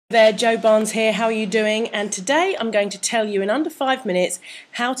There, Joe Barnes here. How are you doing? And today I'm going to tell you in under 5 minutes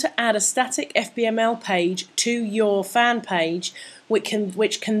how to add a static FBML page to your fan page,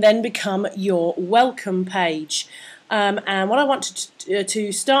 which can then become your welcome page. And what I want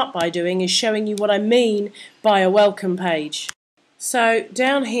to start by doing is showing you what I mean by a welcome page. So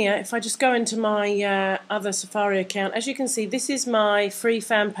down here, if I just go into my other Safari account, as you can see, this is my free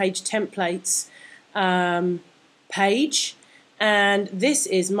fan page templates page. And this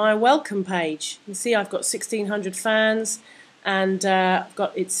is my welcome page. You can see I've got 1,600 fans, and I've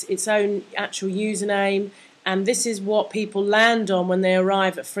got its own actual username, and this is what people land on when they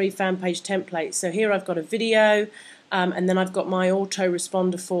arrive at free fan page templates. So here I've got a video, and then I've got my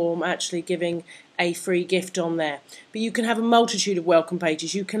autoresponder form actually giving a free gift on there. But you can have a multitude of welcome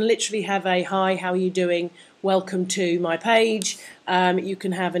pages. You can literally have a "Hi, how are you doing? Welcome to my page." You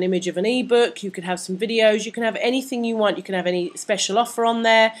can have an image of an ebook, you can have some videos, you can have anything you want, you can have any special offer on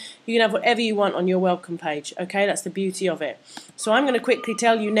there, you can have whatever you want on your welcome page. Okay, that's the beauty of it. So I'm going to quickly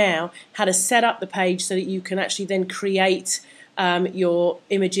tell you now how to set up the page so that you can actually then create your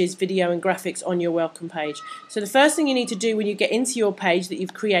images, video and graphics on your welcome page. So the first thing you need to do when you get into your page that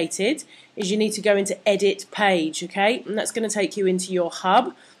you've created is you need to go into Edit Page, okay, and that's going to take you into your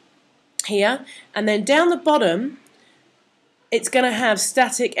hub here, and then down the bottom it's going to have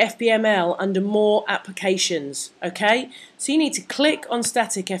Static FBML under More Applications, okay? So you need to click on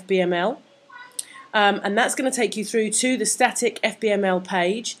Static FBML, and that's going to take you through to the Static FBML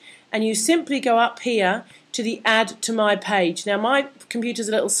page, and you simply go up here to the Add to My Page. Now my computer's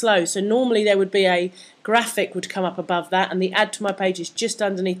a little slow, so normally there would be a graphic would come up above that, and the Add to My Page is just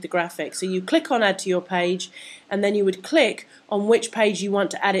underneath the graphic. So you click on Add to Your Page, and then you would click on which page you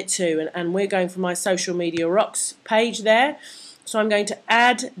want to add it to, and we're going for my Social Media Rocks page there. So I'm going to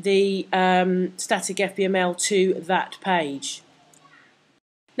add the Static FBML to that page.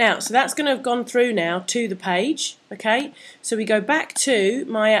 Now, so that's going to have gone through now to the page, okay? So we go back to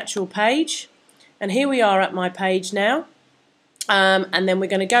my actual page, and here we are at my page now. And then we're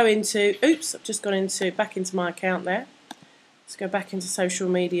going to go into, oops, I've just gone back into my account there. Let's go back into Social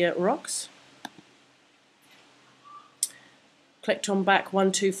Media Rocks. Clicked on back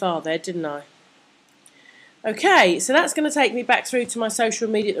one too far there, didn't I? Okay, so that's going to take me back through to my Social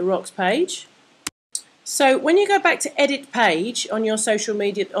Media Rocks page. So when you go back to Edit Page on your social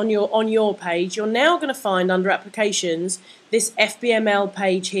media, on your page, you're now going to find under Applications this FBML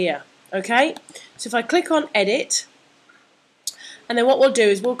page here. Okay, so if I click on Edit, and then what we'll do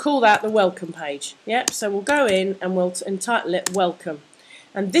is we'll call that the Welcome page. Yep, so we'll go in and we'll entitle it Welcome,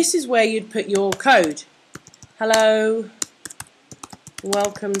 and this is where you'd put your code. Hello,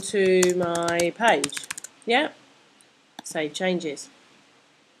 welcome to my page. Yeah, save changes.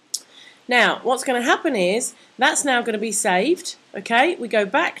 Now what's going to happen is that's now going to be saved. Okay, we go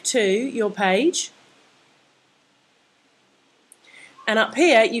back to your page, and up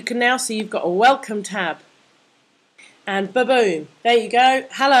here you can now see you've got a welcome tab, and ba-boom, there you go,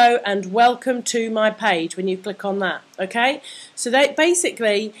 hello and welcome to my page when you click on that. Okay, so that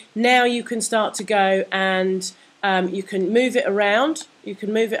basically now you can start to go and you can move it around. You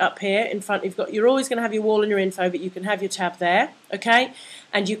can move it up here in front. You're always going to have your wall and your info, but you can have your tab there, okay?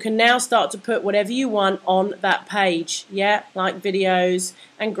 And you can now start to put whatever you want on that page, yeah, like videos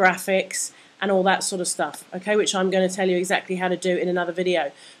and graphics and all that sort of stuff, okay, which I'm going to tell you exactly how to do in another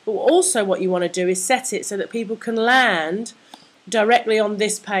video. But also what you want to do is set it so that people can land directly on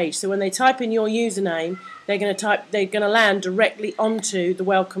this page. So when they type in your username, they're going to land directly onto the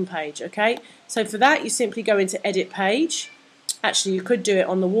welcome page, okay? So for that you simply go into Edit Page. Actually you could do it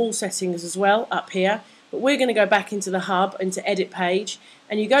on the wall settings as well up here, but we're going to go back into the hub, into Edit Page,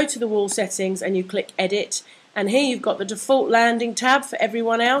 and you go to the wall settings and you click Edit, and here you've got the default landing tab for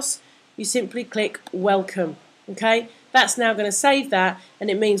everyone else. You simply click Welcome, okay? That's now going to save that,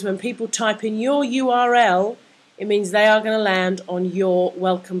 and it means when people type in your URL, it means they are going to land on your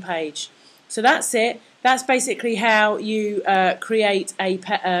welcome page. So that's it. That's basically how you create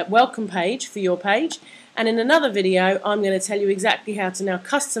a welcome page for your page. And in another video, I'm going to tell you exactly how to now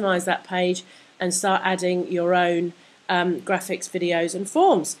customize that page and start adding your own graphics, videos and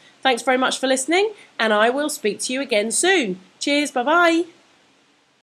forms. Thanks very much for listening, and I will speak to you again soon. Cheers, bye-bye.